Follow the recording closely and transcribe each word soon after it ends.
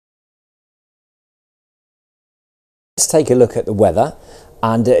Let's take a look at the weather,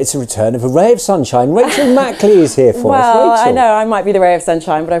 and it's a return of a ray of sunshine. Rachael Mackley is here for us. Well, Rachel. I know I might be the ray of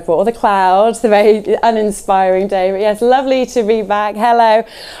sunshine, but I've brought all the clouds, the very uninspiring day. But yes, lovely to be back. Hello.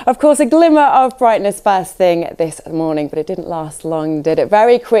 Of course, a glimmer of brightness first thing this morning, but it didn't last long, did it?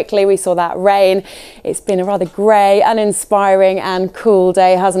 Very quickly, we saw that rain. It's been a rather grey, uninspiring and cool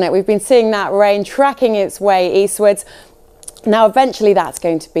day, hasn't it? We've been seeing that rain tracking its way eastwards. Now, eventually that's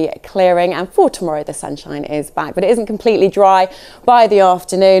going to be clearing, and for tomorrow the sunshine is back, but it isn't completely dry by the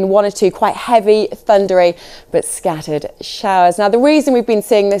afternoon. One or two quite heavy, thundery, but scattered showers. Now, the reason we've been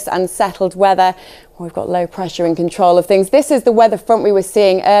seeing this unsettled weather, we've got low pressure in control of things. This is the weather front we were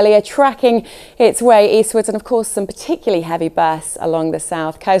seeing earlier, tracking its way eastwards, and of course some particularly heavy bursts along the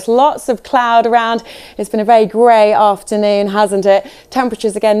south coast. Lots of cloud around. It's been a very grey afternoon, hasn't it?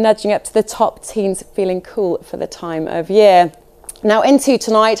 Temperatures again nudging up to the top teens, feeling cool for the time of year. Now into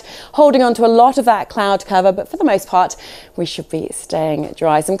tonight, holding on to a lot of that cloud cover, but for the most part, we should be staying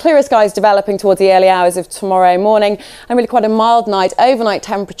dry. Some clearer skies developing towards the early hours of tomorrow morning, and really quite a mild night. Overnight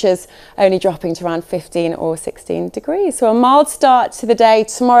temperatures only dropping to around 15 or 16 degrees. So a mild start to the day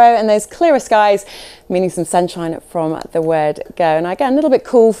tomorrow, and those clearer skies, meaning some sunshine from the word go. And again, a little bit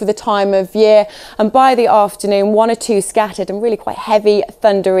cool for the time of year. And by the afternoon, one or two scattered and really quite heavy,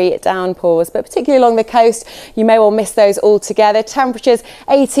 thundery downpours. But particularly along the coast, you may well miss those altogether. Temperatures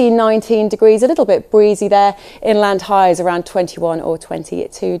 18, 19 degrees, a little bit breezy there. Inland highs around 21 or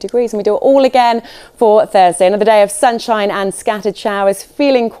 22 degrees. And we do it all again for Thursday. Another day of sunshine and scattered showers,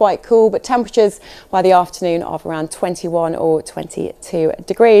 feeling quite cool, but temperatures by the afternoon of around 21 or 22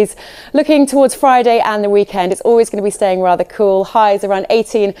 degrees. Looking towards Friday and the weekend, it's always going to be staying rather cool. Highs around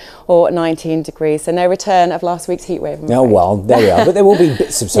 18 or 19 degrees. So no return of last week's heat wave. Oh, well, there we are. But there will be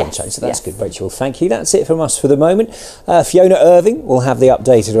bits of sunshine, yes, so that's good, Rachel. Thank you. That's it from us for the moment. Fiona Irving will have the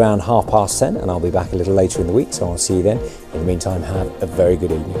update at around 10:30, and I'll be back a little later in the week, so I'll see you then. In the meantime, have a very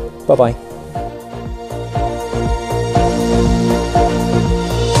good evening. Bye-bye.